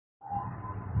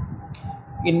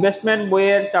Investment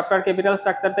বইয়ের chapter capital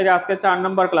structure থেকে আজকে 4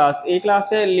 নম্বর ক্লাস। এই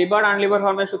ক্লাসে লিভার আনলিভার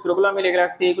ফার্মের সূত্রগুলো আমি লিখে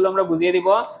রাখছি, এগুলো আমরা বুঝিয়ে দিব।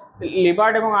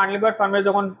 লিভার এবং আনলিভার ফার্মের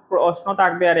যখন প্রশ্ন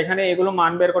থাকবে আর এখানে এগুলো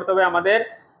মান বের করতে হবে আমাদের,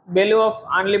 value of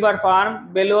আনলিভার farm,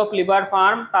 value of liver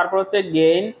farm, তারপর হচ্ছে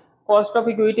gain, cost of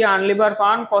equity আনলিভার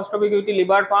farm, cost of equity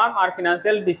liver farm R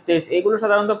financial distress, এগুলো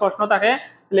সাধারণত প্রশ্ন থাকে।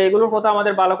 তাহলে এগুলোর কথা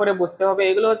আমাদের ভালো করে বুঝতে হবে।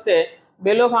 এগুলো হচ্ছে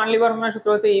ভ্যালু অফ আনলিভার ফার্মের সূত্র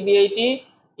হচ্ছে ইবিআইটি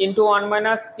ইন্টু 1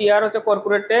 মাইনাস টিআর হচ্ছে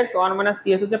কর্পোরেট ট্যাক্স, 1 মাইনাস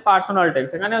টিএস হচ্ছে পার্সোনাল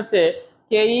ট্যাক্স। এখানে হচ্ছে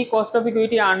কেই cost of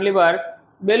equity আনলিভার,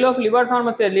 value of liver farm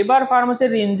হচ্ছে, লিভার ফার্ম হচ্ছে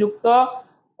ঋণযুক্ত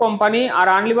কোম্পানি আর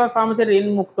আনলিভার ফার্ম হচ্ছে ঋণ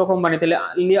মুক্ত কোম্পানি। তাহলে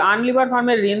আনলিভার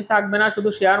ফার্মের ঋণ থাকবে না, শুধু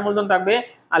শেয়ার মূলধন থাকবে,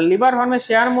 আর লিভার ফার্মের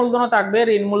শেয়ার মূলধনও থাকবে,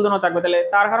 ঋণ মূলধনও থাকবে। তাহলে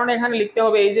তার কারণে এখানে লিখতে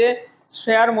হবে এই যে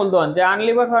শেয়ার মূলধন, যে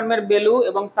আনলিভার ফার্মের ভ্যালু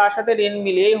এবং তার সাথে ঋণ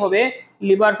মিলিয়েই হবে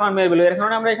লিভার ফার্মের ভ্যালু। এর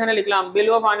কারণে আমরা এখানে লিখলাম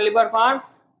ভ্যালু অফ আনলিভার ফার্ম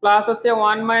প্লাস হচ্ছে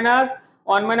 1 মাইনাস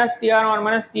টিআর 1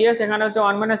 মাইনাস টিএস, এখানে হচ্ছে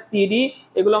 1 মাইনাস টিডি,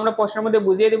 এগুলো আমরা প্রশ্নের মধ্যে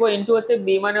বুঝিয়ে দিব। ইনটু হচ্ছে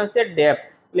বি মানে হচ্ছে ডেপ্ট,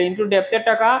 তাহলে ইনটু ডেপ্টের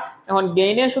টাকা। এখন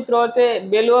গেইনের সূত্র হচ্ছে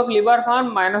value of liver farm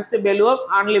minus হচ্ছে ভ্যালু অফ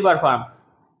আনলিভার ফার্ম।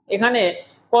 এখানে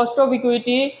কস্ট অফ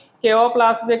ইকুইটি কেও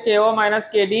প্লাস হচ্ছে কেও মাইনাস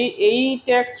কেডি, এই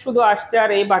ট্যাক্স শুধু আসছে আর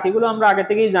এই বাকিগুলো আমরা আগে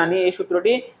থেকেই জানি এই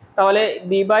সূত্রটি। তাহলে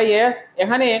বি বাই এস,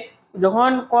 এখানে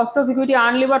যখন কস্ট অফ ইকুইটি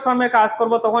আনলিভার ফার্মের কাজ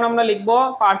করব তখন আমরা লিখবো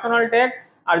পার্সোনাল ট্যাক্স,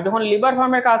 আর যখন লিভার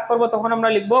ফার্মের কাজ করব তখন আমরা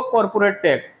লিখবো কর্পোরেট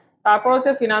ট্যাক্স। তারপর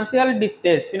হচ্ছে ফিনান্সিয়াল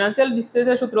ডিস্ট্রেস, ফিনান্সিয়াল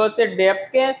ডিস্ট্রেসের সূত্র হচ্ছে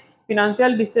ডেপ্টকে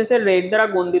ফিনান্সিয়াল ডিস্ট্রেসের রেট দ্বারা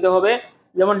গুণ দিতে হবে।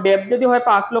 যেমন ডেপ্ট যদি হয়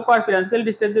 5 লক্ষ আর ফিনান্সিয়াল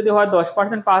ডিস্ট্রেস যদি হয়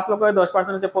 10%, 5 লক্ষ হয়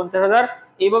 10% হচ্ছে 50,000।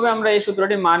 এইভাবে আমরা এই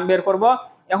সূত্রটি মান বের করব।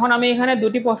 এখন আমি এখানে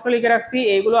দুটি প্রশ্ন লিখে রাখছি,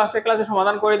 এইগুলো আজকে ক্লাসে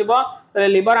সমাধান করে দিব। তাহলে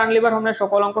লিভার আনলিভার ফার্মের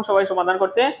সকল অঙ্ক সবাই সমাধান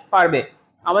করতে পারবে।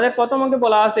 আমাদের প্রথম অঙ্কে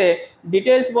বলা আছে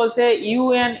ডিটেইলস বলছে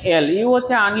ইউএনএল, ইউ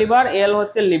হচ্ছে আনলিভার, এল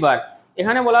হচ্ছে লিভার।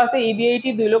 এখানে বলা আছে ইবিআইটি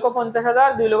 2,50,000,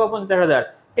 2,50,000,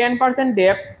 10%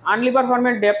 ডেপ্ট, আনলিভার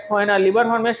ফার্মের ডেপ্ট হয় না, লিভার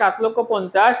ফার্মের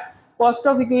 7,50,000, কস্ট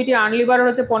অফ ইকুইটি আনলিভারের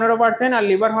হচ্ছে 15% আর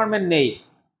লিভার ফার্মের নেই।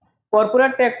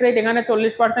 কর্পোরেট ট্যাক্স রেট এখানে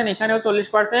 40%, এখানেও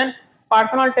 40%,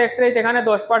 পার্সোনাল ট্যাক্স রেট এখানে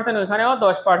 10%, ওইখানেও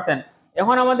 10%।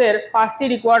 এখন আমাদের পাঁচটি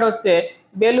রিকোয়ার্ড হচ্ছে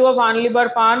value of আনলিভার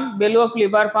farm, value of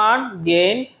liver farm,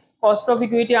 gain, cost of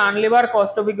equity আনলিভার,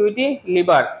 cost of equity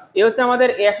liver. এই হচ্ছে আমাদের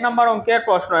 1 নম্বর অঙ্কের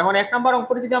প্রশ্ন। এখন 1 নম্বর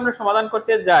অঙ্কটি যদি আমরা সমাধান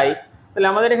করতে যাই তাহলে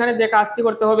আমাদের এখানে যে কাজটি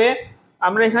করতে হবে,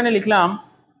 আমরা এখানে লিখলাম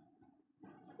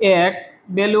 1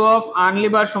 ভ্যালু অফ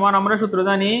আনলিভার সমান আমরা সূত্র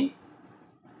জানি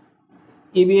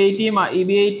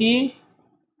EBIT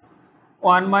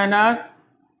 1 minus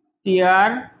TR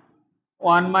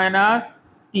 1 minus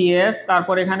T S,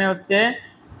 তারপর এখানে হচ্ছে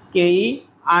কেই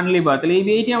আনলিভার। তাহলে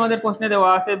ইবিআইটি আমাদের প্রশ্নে দেওয়া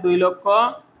আছে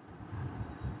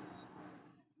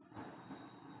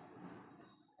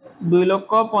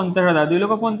 2,50,000,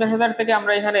 2,50,000 থেকে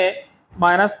আমরা এখানে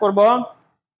মাইনাস করব,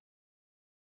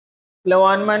 তাহলে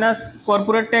 1 মাইনাস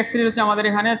কর্পোরেট ট্যাক্স রেট হচ্ছে আমাদের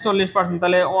এখানে 40%,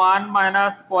 তাহলে 1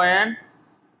 মাইনাস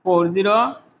 0.40,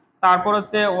 তারপর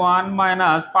হচ্ছে 1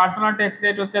 মাইনাস পার্সোনাল ট্যাক্স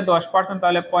রেট হচ্ছে 10%,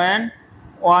 তাহলে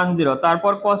 0.10,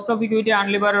 তারপর কস্ট অফ ইকুইটি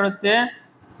আনলিভারের হচ্ছে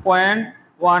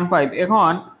 0.15।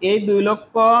 এখন এই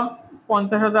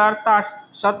 2,50,000 তার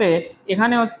সাথে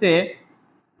এখানে হচ্ছে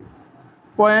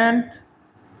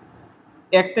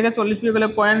 1 থেকে 40 বিয়োগ করলে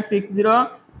 0.60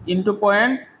 ইন্টু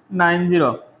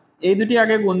 0.90, এই দুটি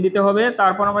আগে গুণ দিতে হবে।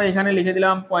 তারপর আমরা এখানে লিখে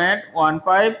দিলাম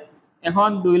 0.15। এখন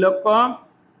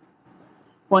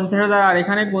 2,50,000 আর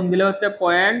এখানে গুণ দিলে হচ্ছে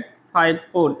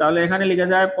 0.54, তাহলে এখানে লিখে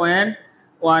যায়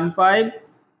 0.15।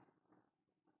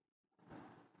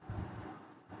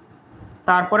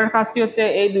 তারপরের কাজটি হচ্ছে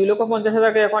এই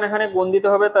 2,50,000কে এখন এখানে গুণ দিতে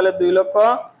হবে, তাহলে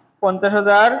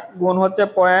 2,50,000 গুণ হচ্ছে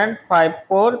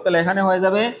 0.54, তাহলে এখানে হয়ে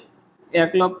যাবে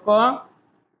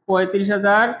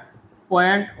 1,35,000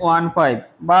 0.15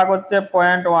 ভাগ হচ্ছে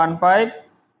 0.15,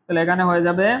 তাহলে এখানে হয়ে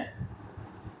যাবে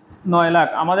 9 লাখ।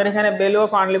 আমাদের এখানে ভ্যালু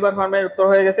অফ আনলিভার ফার্মের উত্তর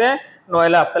হয়ে গেছে 9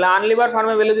 লাখ। তাহলে আনলিভার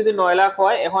ফার্মের ভ্যালু যদি 9 লাখ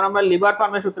হয়, এখন আমরা লিভার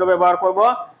ফার্মের সূত্র ব্যবহার করব।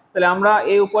 তাহলে আমরা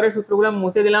এই উপরের সূত্রগুলো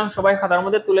মুছে দিলাম, সবাই খাতার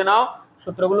মধ্যে তুলে নাও।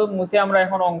 সূত্রগুলো মুছে আমরা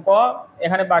এখন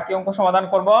এখানে বাকি অঙ্ক সমাধান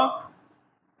করব।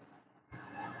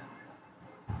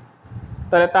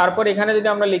 তাহলে তারপর এখানে যদি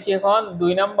আমরা লিখি এখন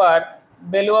 2 নাম্বার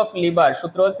ভ্যালু অফ লিভার,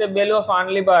 সূত্র হচ্ছে ভ্যালু অফ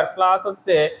আনলিভার প্লাস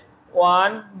হচ্ছে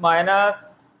 1 মাইনাস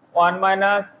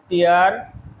টিআর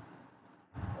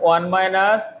 1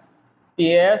 মাইনাস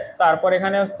টিএস, তারপর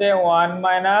এখানে হচ্ছে 1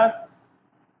 মাইনাস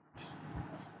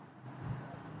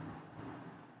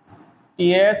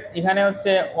টিএস, এখানে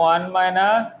হচ্ছে 1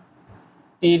 মাইনাস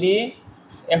টিডি।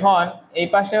 এখন এই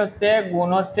পাশে হচ্ছে গুণ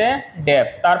হচ্ছে ডেপ,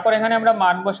 তারপর এখানে আমরা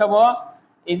মান বসাবো।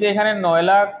 এই যে এখানে 9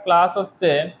 লাখ প্লাস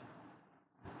হচ্ছে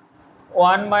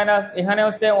 1 মাইনাস, এখানে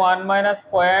হচ্ছে 1 মাইনাস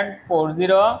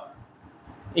 0.40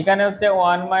 এখানে হচ্ছে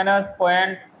 1 -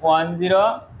 0.10,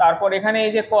 তারপর এখানে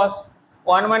এই যে কস্ট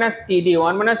 1 - TD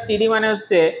মানে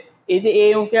হচ্ছে এই যে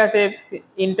এই অঙ্কে আছে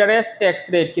ইন্টারেস্ট ট্যাক্স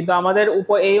রেট, কিন্তু আমাদের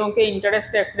উপর এই অঙ্কে ইন্টারেস্ট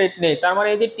ট্যাক্স রেট নেই, তার মানে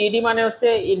এই যে টিডি মানে হচ্ছে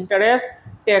interest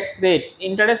tax rate.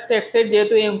 Interest tax rate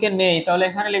যেহেতু এই অঙ্কে নেই, তাহলে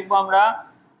এখানে লিখবো আমরা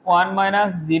 1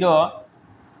 - 0,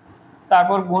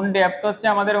 তারপর গুণ ডেপ্থ হচ্ছে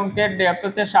আমাদের অঙ্কের ডেপ্থ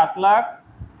হচ্ছে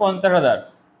 7,50,000।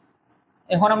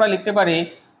 এখন আমরা লিখতে পারি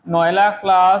 9 লাখ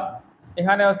প্লাস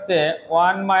এখানে হচ্ছে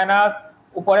 1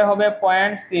 উপরে হবে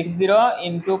 0.60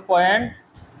 ইন্টু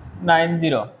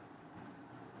 0.90,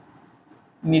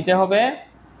 নিচে হবে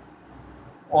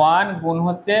 1 গুণ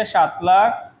হচ্ছে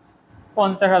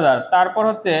 7,50,000, তারপর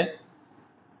হচ্ছে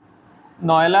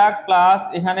 9 লাখ প্লাস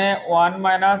এখানে 1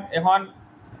 এখন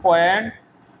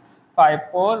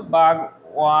 0.54 ভাগ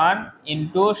 1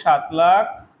 ইন্টু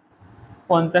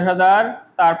 7,50,000,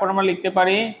 তারপর আমরা লিখতে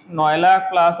পারি 9 লাখ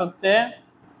প্লাস হচ্ছে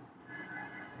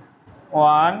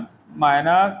 1 -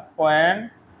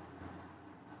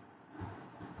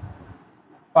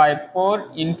 0.54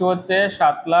 ইন্টু হচ্ছে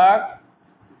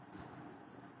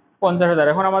 7,50,000।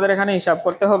 এখন আমাদের এখানে হিসাব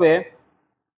করতে হবে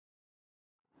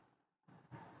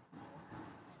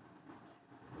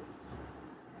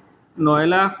 9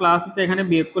 লাখ প্লাস হচ্ছে এখানে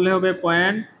বিয়োগ করলে হবে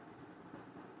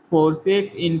 0.46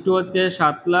 ইন্টু হচ্ছে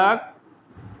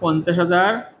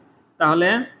 7,50,000, তাহলে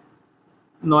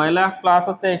 9 লাখ প্লাস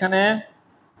হচ্ছে এখানে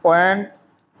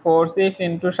 0.46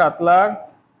 ইন্টু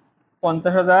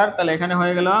 7,50,000, তাহলে এখানে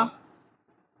হয়ে গেল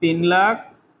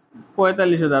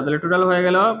 3,45,000, তাহলে টোটাল হয়ে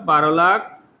গেল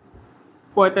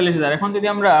 12,45,000। এখন যদি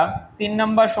আমরা 3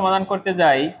 নাম্বার সমাধান করতে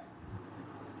যাই,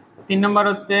 3 নাম্বার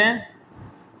হচ্ছে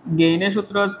গেইনের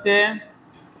সূত্র হচ্ছে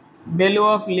value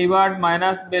of levered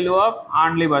minus value of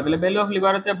unlevered, তাহলে ভ্যালু অফ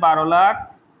লিভার হচ্ছে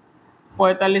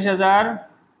 12,45,000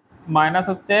 মাইনাস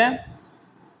হচ্ছে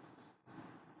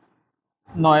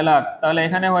 9 লাখ, তাহলে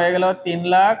এখানে হয়ে গেল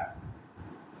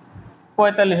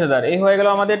 3,45,000। এই হয়ে গেল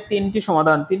আমাদের তিনটি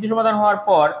সমাধান। তিনটি সমাধান হওয়ার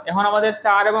পর এখন আমাদের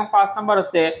 4 এবং 5 নাম্বার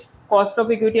হচ্ছে কস্ট অফ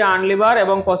ইকুইটি আনলিভার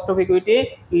এবং কস্ট অফ ইকুইটি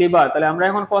লিভার, তাহলে আমরা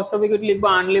এখন কস্ট অফ ইকুইটি লিখবো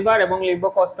আনলিভার এবং লিখবো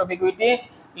কস্ট অফ ইকুইটি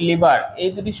লিভার। এই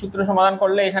দুটি সূত্র সমাধান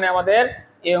করলে এখানে আমাদের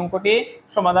এই অঙ্কটি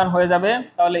সমাধান হয়ে যাবে।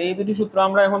 তাহলে এই দুটি সূত্র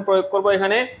আমরা এখন প্রয়োগ করব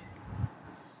এখানে।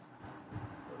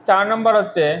 4 নাম্বার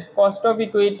হচ্ছে কস্ট অফ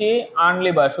ইকুইটি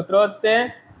আনলিভার, সূত্র হচ্ছে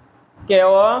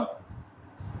কেও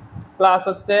প্লাস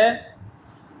হচ্ছে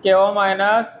কেও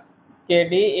মাইনাস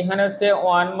কেডি, এখানে হচ্ছে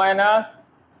 1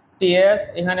 - টিএস,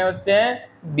 এখানে হচ্ছে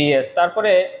বিএস।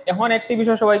 তারপরে এখন একটি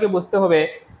বিষয় সবাইকে বুঝতে হবে,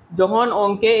 যখন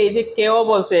অঙ্কে এই যে কেও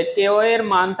বলছে কেও এর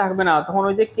মান থাকবে না, তখন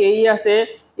ওই যে কেই আছে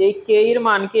এই কেই এর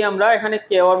মানকে আমরা এখানে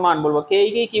কেও এর মান বলবো, কেই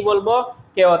কে কি বলবো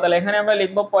কেও, তাহলে এখানে আমরা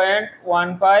লিখবো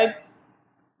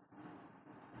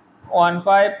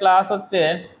 0.15 প্লাস হচ্ছে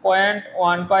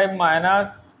 0.15 মাইনাস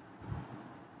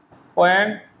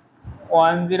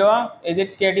 0.10, এই যে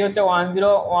কেডি হচ্ছে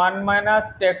 10, 1 মাইনাস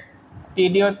ট্যাক্স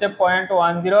টিডি হচ্ছে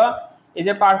 0.10, এই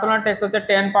যে পার্সোনাল ট্যাক্স হচ্ছে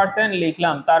 10%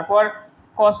 লিখলাম। তারপর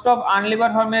কস্ট অফ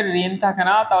আনলিভার ফার্মের ঋণ থাকে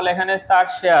না, তাহলে এখানে তার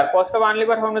শেয়ার, কস্ট অফ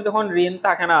আনলিভার ফার্মে যখন ঋণ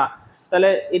থাকে না, তাহলে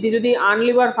এটি যদি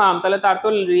আনলিভার ফার্ম তাহলে তার তো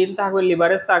ঋণ থাকবে,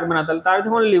 লিভারেজ থাকবে না, তাহলে তার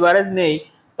যখন লিভারেজ নেই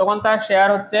তখন তার শেয়ার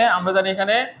হচ্ছে আমরা জানি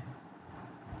এখানে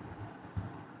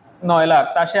 9 লাখ,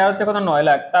 তার শেয়ার হচ্ছে কত 9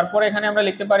 লাখ। তারপরে এখানে আমরা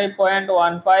লিখতে পারি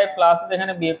 0.15 প্লাস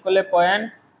এখানে বিয়োগ করলে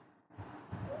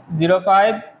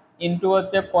 0.05 ইন্টু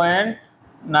হচ্ছে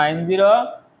 0.90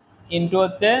 ইন্টু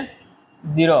হচ্ছে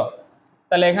 0,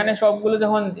 তাহলে এখানে সবগুলো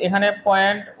যখন এখানে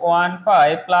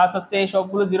 0.15 প্লাস হচ্ছে এই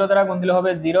সবগুলো 0 দ্বারা গুণ দিলে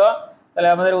হবে 0, তাহলে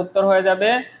আমাদের উত্তর হয়ে যাবে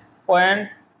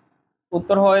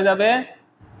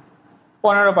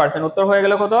 15%। উত্তর হয়ে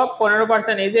গেল কত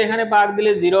 15%। এই যে এখানে ভাগ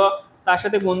দিলে 0, তার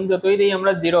সাথে গুণ যতই দিই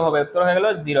আমরা 0 হবে, উত্তর হয়ে গেল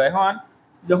 0। এখন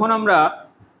যখন আমরা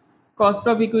কস্ট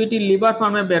অফ ইকুইটি লিভার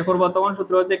ফার্মে বের করব তখন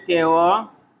সূত্র হচ্ছে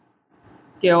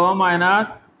কেও মাইনাস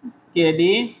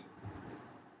কেডি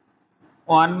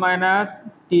 1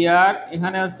 - টিআর,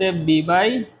 এখানে হচ্ছে বি বাই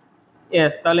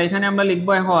এস, তাহলে এখানে আমরা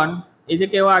লিখবো এখন এই যে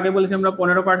কেও আগে বলেছি আমরা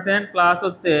 15% প্লাস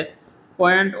হচ্ছে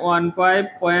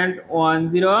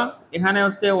 0.15 এখানে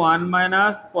হচ্ছে 1 -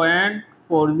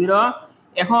 0.40।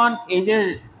 এখন এই যে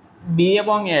বি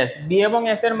এবং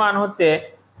এস এর মান হচ্ছে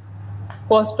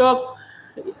কস্ট অফ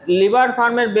লিভার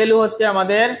ফার্মের ভ্যালু হচ্ছে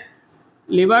আমাদের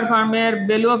লিভার ফার্মের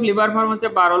ভ্যালু অফ লিভার ফার্ম হচ্ছে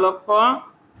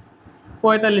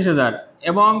 12,45,000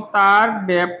 এবং তার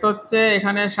ডেপ্থ হচ্ছে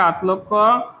এখানে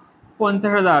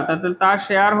 7,50,000, তাহলে তার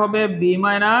শেয়ার হবে B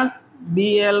minus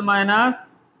BL minus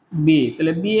B,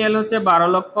 তাহলে বিএল হচ্ছে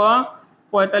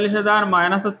 12,45,000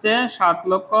 মাইনাস হচ্ছে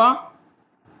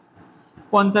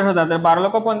 7,50,000,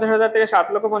 12,50,000 থেকে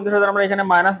 7,50,000 আমরা এখানে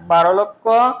মাইনাস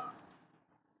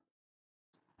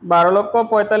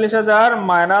 12,45,000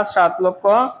 মাইনাস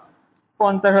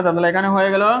 7,50,000, তাহলে এখানে হয়ে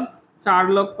গেল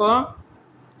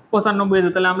 4,95,000।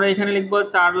 তাহলে আমরা এখানে লিখবো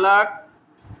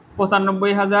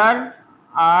 4,95,000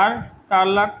 আর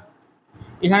 4,00,000,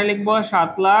 এখানে লিখবো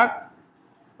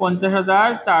 7,50,000,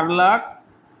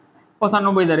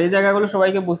 4,95,000। এই জায়গাগুলো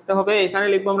সবাইকে বুঝতে হবে। এখানে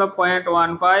লিখবো আমরা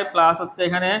 0.15 প্লাস হচ্ছে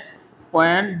এখানে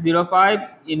 0.05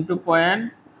 ইন্টু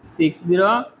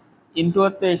 0.60 ইন্টু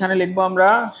হচ্ছে এখানে লিখবো আমরা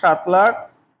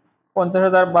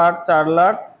 7,50,000 বাঘ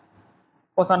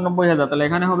 4,95,000, তাহলে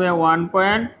এখানে হবে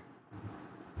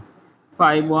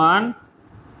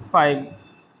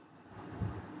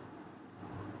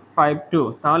 1.51552।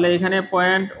 তাহলে এখানে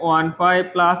 0.15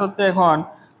 প্লাস হচ্ছে এখন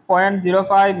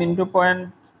 0.05 ইন্টু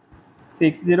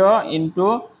 0.60 ইন্টু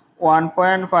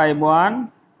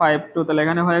 1.5152, তাহলে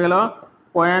এখানে হয়ে গেল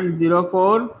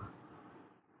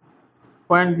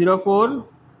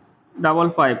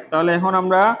 0.0455। তাহলে এখন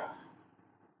আমরা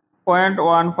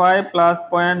 0.15 প্লাস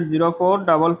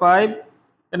 0.0455,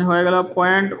 এখানে হয়ে গেল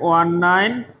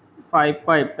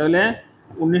 0.1955, তাহলে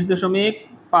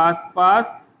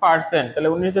 19.55%। তাহলে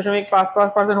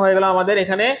 19.55% হয়ে গেল আমাদের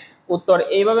এখানে উত্তর।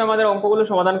 এইভাবে আমাদের অঙ্কগুলো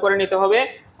সমাধান করে নিতে হবে।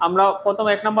 আমরা প্রথম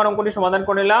 1 নম্বর অঙ্কটি সমাধান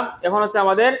করে নিলাম, এখন হচ্ছে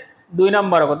আমাদের 2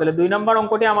 নম্বর অঙ্ক। তাহলে 2 নম্বর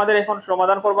অঙ্কটি আমাদের এখন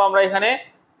সমাধান করব আমরা এখানে।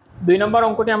 2 নম্বর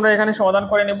অঙ্কটি আমরা এখানে সমাধান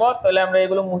করে নিব। তাহলে আমরা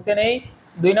এগুলো মুছে নেই।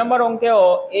 2 নম্বর অঙ্কেও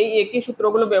এই একই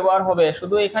সূত্রগুলো ব্যবহার হবে,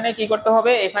 শুধু এখানে কি করতে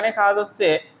হবে, এখানে কাজ হচ্ছে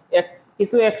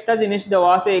কিছু এক্সট্রা জিনিস দেওয়া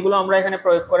আছে, এগুলো আমরা এখানে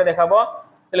প্রয়োগ করে দেখাবো।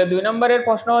 তাহলে 2 নম্বরের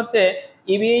প্রশ্ন হচ্ছে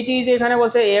ইবিআইটি, যে এখানে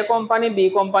বলছে এ কোম্পানি বি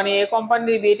কোম্পানি, এ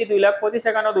কোম্পানির ইবিআইটি 2,25,000,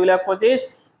 এখানে 2,25,000,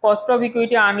 কস্ট অফ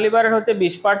ইকুইটি আনলিভারের হচ্ছে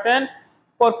 20%,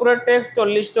 corporate tax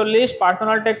 40-40,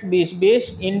 personal tax 20-20,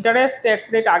 interest tax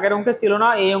rate আগের অঙ্কে ছিল না,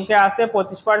 এই অঙ্কে আছে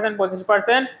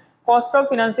 25%। Cost of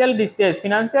financial distress,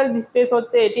 financial distress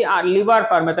হচ্ছে এটি লিভার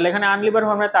ফার্মে, তাহলে এখানে আনলিভার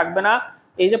ফার্মে থাকবে না,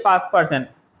 এই যে 5%।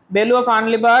 Value of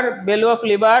আনলিভার, value of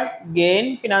liver, gain,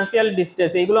 financial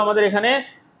distress, এইগুলো আমাদের এখানে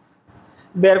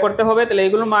বের করতে হবে। তাহলে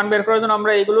এইগুলো মান বের করার জন্য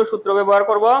আমরা এইগুলো সূত্র ব্যবহার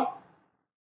করব।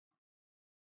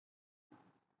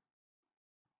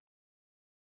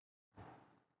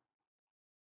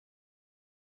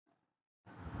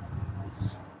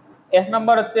 এক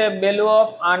নম্বর হচ্ছে ভ্যালু অফ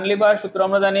আনলিভার, সূত্র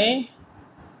আমরা জানি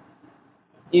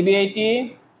ইবিআইটি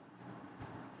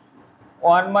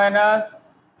 1 মাইনাস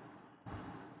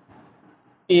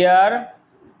টিআর,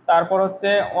 তারপর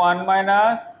হচ্ছে 1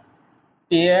 মাইনাস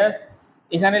টিএস,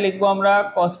 এখানে লিখবো আমরা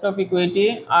কস্ট অফ ইকুইটি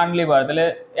আনলিভার। তাহলে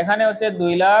এখানে হচ্ছে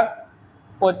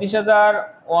 2,25,000,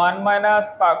 1 মাইনাস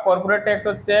কর্পোরেট ট্যাক্স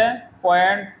হচ্ছে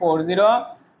 0.40,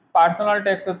 পার্সোনাল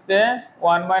ট্যাক্স হচ্ছে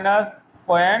 1 মাইনাস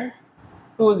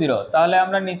 0.20। তাহলে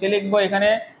আমরা নিচে লিখবো এখানে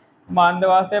মান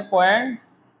দেওয়া আছে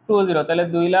 0.20, তাহলে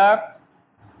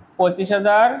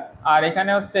 2,25,000 আর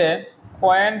এখানে হচ্ছে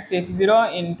 0.60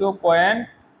 ইন্টু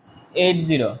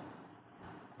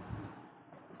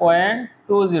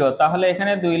 0.20, তাহলে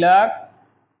এখানে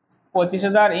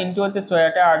 2,25,000 ইন্টু হচ্ছে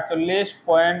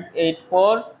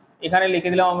 6,48.84, এখানে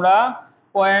লিখে দিলাম আমরা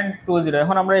 0.20।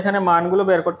 এখন আমরা এখানে মানগুলো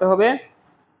বের করতে হবে।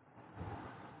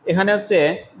 এখানে হচ্ছে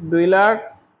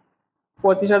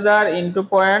 2,25,000 ইন্টু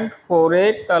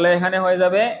 0.48, তাহলে এখানে হয়ে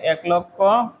যাবে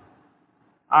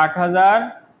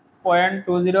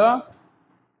 1,08,000.20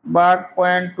 ভাগ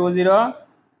 0.20,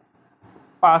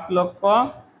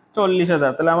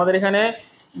 5,40,000। তাহলে আমাদের এখানে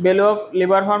ভ্যালু অফ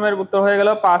লিভার ফার্মের উত্তর হয়ে গেল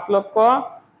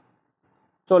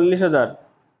 5,40,000।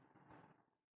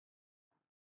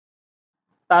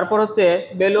 তারপর হচ্ছে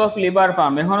ভ্যালু অফ লিভার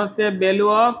ফার্ম, এখন হচ্ছে ভ্যালু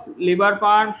অফ লিভার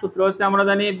ফার্ম সূত্র হচ্ছে আমরা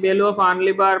জানি ভ্যালু অফ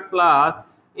আনলিভার প্লাস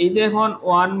এই যে এখন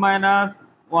 1 মাইনাস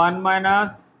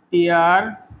টিআর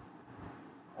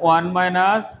 1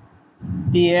 মাইনাস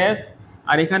টিএস,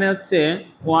 আর এখানে হচ্ছে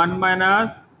 1 মাইনাস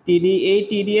টিডি, এই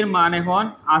টিডি এর মান এখন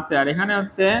আছে, আর এখানে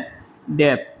হচ্ছে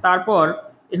ডেপ। তারপর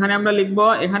এখানে আমরা লিখব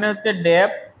এখানে হচ্ছে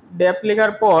ডেপ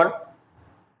লেখার পর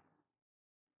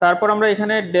তারপর আমরা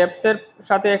এখানে ডেপথের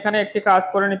সাথে এখানে একটি কাজ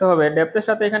করে নিতে হবে। ডেপথের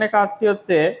সাথে এখানে কাজটি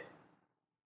হচ্ছে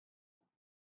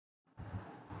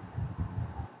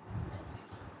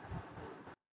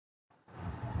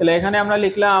তাহলে এখানে আমরা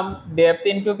লিখলাম ডেপথ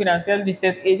ইনটু ফিনান্সিয়াল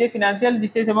ডিস্ট্রেস। এই যে ফিনান্সিয়াল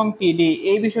ডিস্ট্রেস এবং টিডি,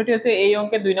 এই বিষয়টি হচ্ছে এই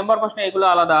অঙ্কে 2 নম্বর প্রশ্নে এগুলো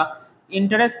আলাদা।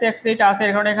 ইন্টারেস্ট ট্যাক্স রেট আছে,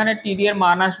 এর কারণে এখানে টিডি এর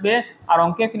মান আসবে, আর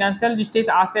অঙ্কে ফিনান্সিয়াল ডিস্ট্রেস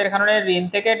আছে, এর কারণে ঋণ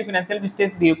থেকে ফিনান্সিয়াল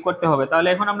ডিস্ট্রেস বিয়োগ করতে হবে। তাহলে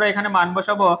এখন আমরা এখানে মান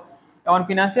বসাবো। এখন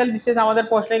ফিনান্সিয়াল ডিস্ট্রেস আমাদের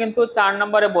প্রশ্নে কিন্তু 4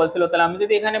 নম্বরে বলছিল, তাহলে আমি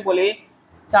যদি এখানে বলি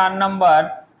 4 নম্বর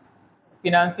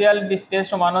ফিনান্সিয়াল ডিস্ট্রেস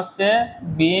সমান হচ্ছে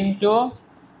B into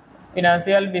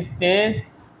financial distress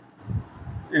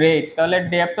rate. তাহলে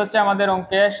ডেপথ হচ্ছে আমাদের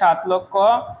অঙ্কে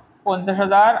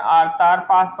 7,50,000 আর তার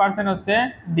 5% হচ্ছে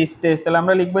ডিস্ট্রেস। তাহলে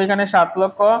আমরা লিখবো এখানে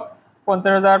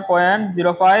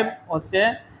 7,50,000.05 হচ্ছে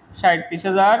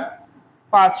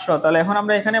 37,500। তাহলে এখন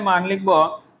আমরা এখানে মান লিখব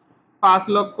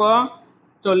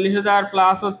 5,40,000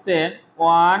 প্লাস হচ্ছে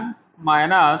 1 -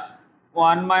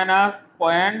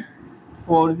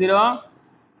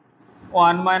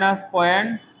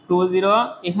 0.20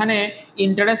 এখানে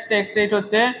ইন্টারেস্ট ট্যাক্স রেট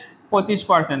হচ্ছে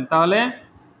 25%। তাহলে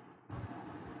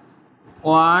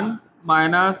 1 -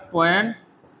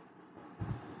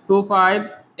 0.25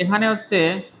 এখানে হচ্ছে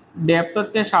ডেপ্থ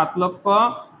হচ্ছে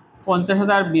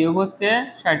 7,50,000 বিয়োগ হচ্ছে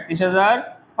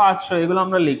 37,500, এগুলো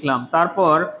আমরা লিখলাম।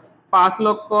 তারপর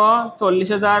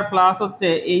 5,40,000 প্লাস হচ্ছে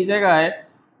এই জায়গায়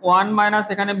 1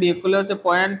 - এখানে বিয়োগ করলে হচ্ছে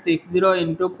 0.60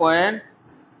 ইন্টু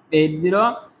 0.80,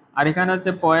 আর এখানে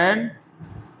হচ্ছে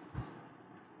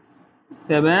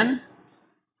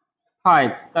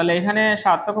 0.75। তাহলে এখানে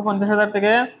 7,50,000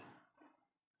 থেকে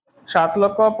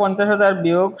 7,50,000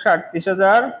 বিয়োগ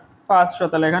 37,500,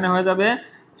 তাহলে এখানে হয়ে যাবে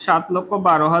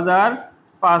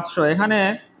 7,12,500। এখানে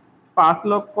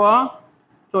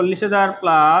 5,40,000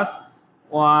 প্লাস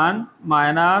 1 -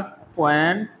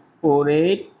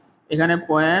 0.48, এখানে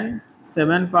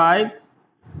 0.75,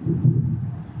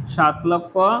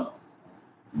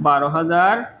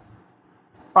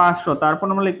 7,12,500। তারপর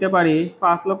আমরা লিখতে পারি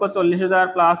 5,40,000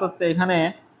 প্লাস হচ্ছে এখানে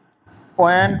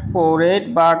 0.48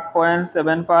 ভাগ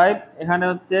 0.75, এখানে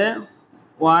হচ্ছে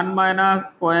 1 -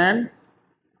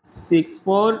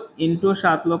 0.64 ইন্টু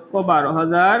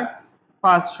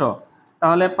 7,12,500।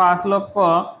 তাহলে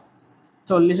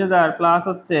 5,40,000 প্লাস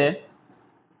হচ্ছে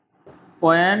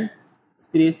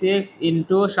 0.36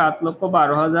 ইন্টু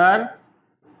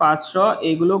 7,12,500,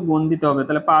 এইগুলো গুণ দিতে হবে।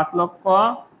 তাহলে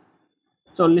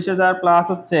 5,40,000 প্লাস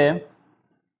হচ্ছে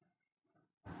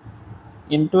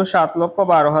ইন্টু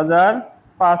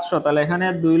 7,12,500, তাহলে এখানে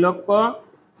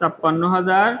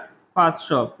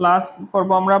 2,56,500 প্লাস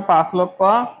করবো আমরা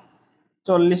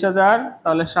 5,40,000,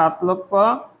 তাহলে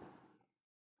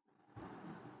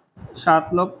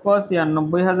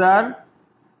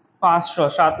 7,96,500।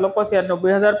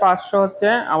 7,96,500 হচ্ছে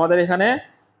আমাদের এখানে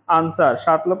আনসার,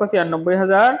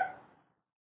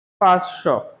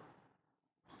 7,96,500।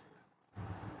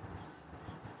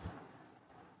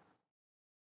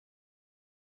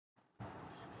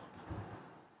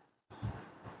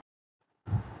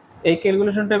 এই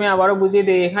ক্যালকুলেশনটা আমি আবারও বুঝিয়ে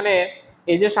দিই। এখানে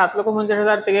এই যে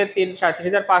 7,50,000 থেকে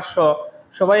 37,500,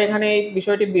 সবাই এখানে এই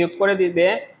বিষয়টি বিয়োগ করে দিবে।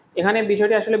 এখানে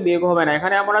বিষয়টি আসলে বিয়োগ হবে না।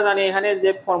 এখানে আমরা জানি এখানে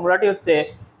যে ফর্মুলাটি হচ্ছে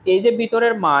এই যে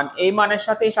ভিতরের মান, এই মানের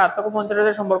সাথে এই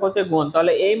 7,50,000 সম্পর্ক হচ্ছে গুণ।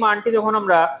 তাহলে এই মানটি যখন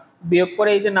আমরা বিয়োগ করে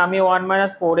এই যে নামিয়ে 1 -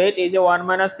 48, এই যে 1 -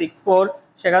 64,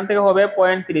 সেখান থেকে হবে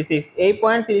 0.36। এই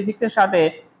 0.36 এর সাথে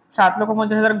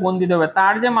 7,50,000 গুণ দিতে হবে।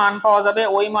 তার যে মান পাওয়া যাবে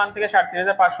ওই মান থেকে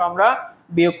 37,500 আমরা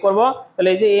বিয়োগ করব। তাহলে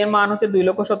এই যে এর মান হচ্ছে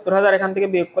 2,70,000, এখান থেকে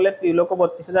বিয়োগ করলে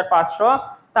 3,32,500,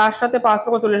 তার সাথে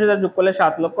 5,40,000 যোগ করলে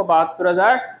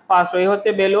 7,72,500। এই হচ্ছে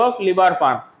ভ্যালু অফ লিভার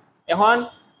ফার্ম। এখন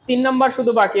 3 নাম্বার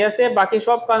শুধু বাকি আছে, বাকি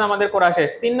সব কাজ আমাদের করা শেষ।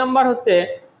 3 নাম্বার হচ্ছে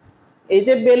এই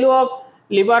যে value of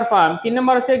liver farm, 3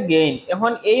 number হচ্ছে গেইন।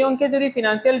 এখন এই অঙ্কে যদি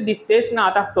ফিনান্সিয়াল ডিস্ট্রেস না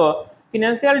থাকতো,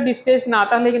 ফিনান্সিয়াল ডিস্ট্রেস না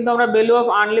থাকলে কিন্তু আমরা value of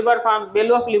আনলিভার farm,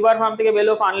 value of liver farm থেকে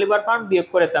ভ্যালু অফ আনলিভার ফার্ম বিয়োগ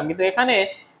করতাম, কিন্তু এখানে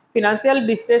ফিনান্সিয়াল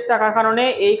ডিস্ট্রেস থাকার কারণে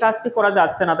এই কাজটি করা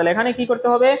যাচ্ছে না। তাহলে এখানে কি করতে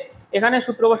হবে, এখানে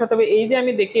সূত্র বসাতে হবে। এই যে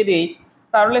আমি দেখিয়ে দিই,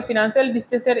 তাহলে ফিনান্সিয়াল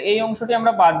ডিস্ট্রেসের এই অংশটি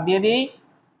আমরা বাদ দিয়ে দিই।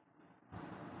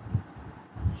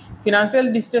 ফিনান্সিয়াল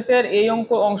ডিস্ট্রেসের এই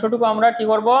অংশটুকু আমরা কি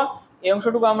করব, এই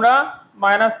অংশটুকু আমরা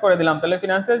মাইনাস করে দিলাম। তাহলে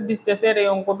ফিনান্সিয়াল ডিস্ট্রেসের এই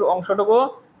অংশটুকু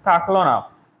থাকলো না।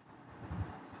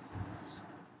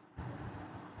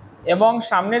 এবং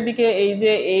সামনের দিকে এই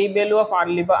যে এই ভ্যালু অফ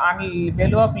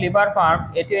লিভার ফার্ম,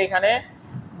 এটিও এখানে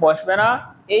বসবে না।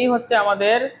 এই হচ্ছে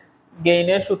আমাদের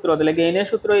গেইনের সূত্র। তাহলে গেইনের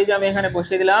সূত্র এই যে আমি এখানে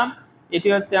বসিয়ে দিলাম, এটি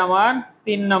হচ্ছে আমার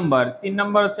 3 নাম্বার। 3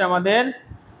 নাম্বার হচ্ছে আমাদের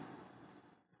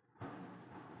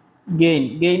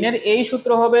গেইনের এই সূত্র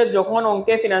হবে যখন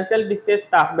অঙ্কে ফিনান্সিয়াল ডিস্ট্রেস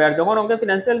থাকবে, আর যখন অঙ্কে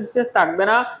ফিনান্সিয়াল ডিস্ট্রেস থাকবে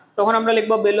না তখন আমরা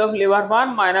লিখব value of liver farm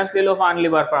minus value of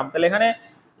আনলিভার farm. তাহলে এখানে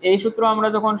এই সূত্র আমরা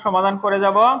যখন সমাধান করে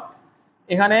যাব,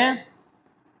 এখানে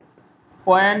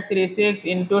 0.36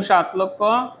 ইন্টু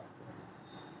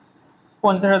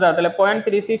 7,50,000, তাহলে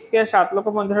 0.36 কে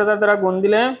 7,50,000 দ্বারা গুণ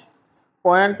দিলে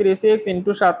 0.36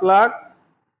 ইন্টু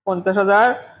 7,50,000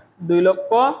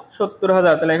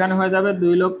 2,70,000, তাহলে এখানে হয়ে যাবে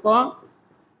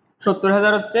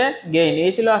 2,70,000 হচ্ছে গেইন।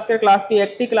 এই ছিল আজকের ক্লাসটি।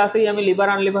 একটি ক্লাসেই আমি লিভার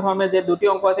আনলিভার ফর্মে যে দুটি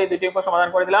অঙ্ক আছে এই দুটি অঙ্ক সমাধান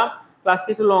করে দিলাম। ক্লাসটি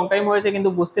একটু লং টাইম হয়েছে, কিন্তু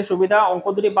বুঝতে সুবিধা। অঙ্ক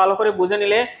দুটি ভালো করে বুঝে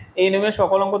নিলে এই নিয়মের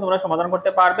সকল অঙ্ক তোমরা সমাধান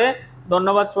করতে পারবে।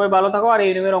 ধন্যবাদ, সবাই ভালো থাকো, আর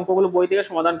এই নিয়মের অঙ্কগুলো বই থেকে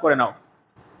সমাধান করে নাও।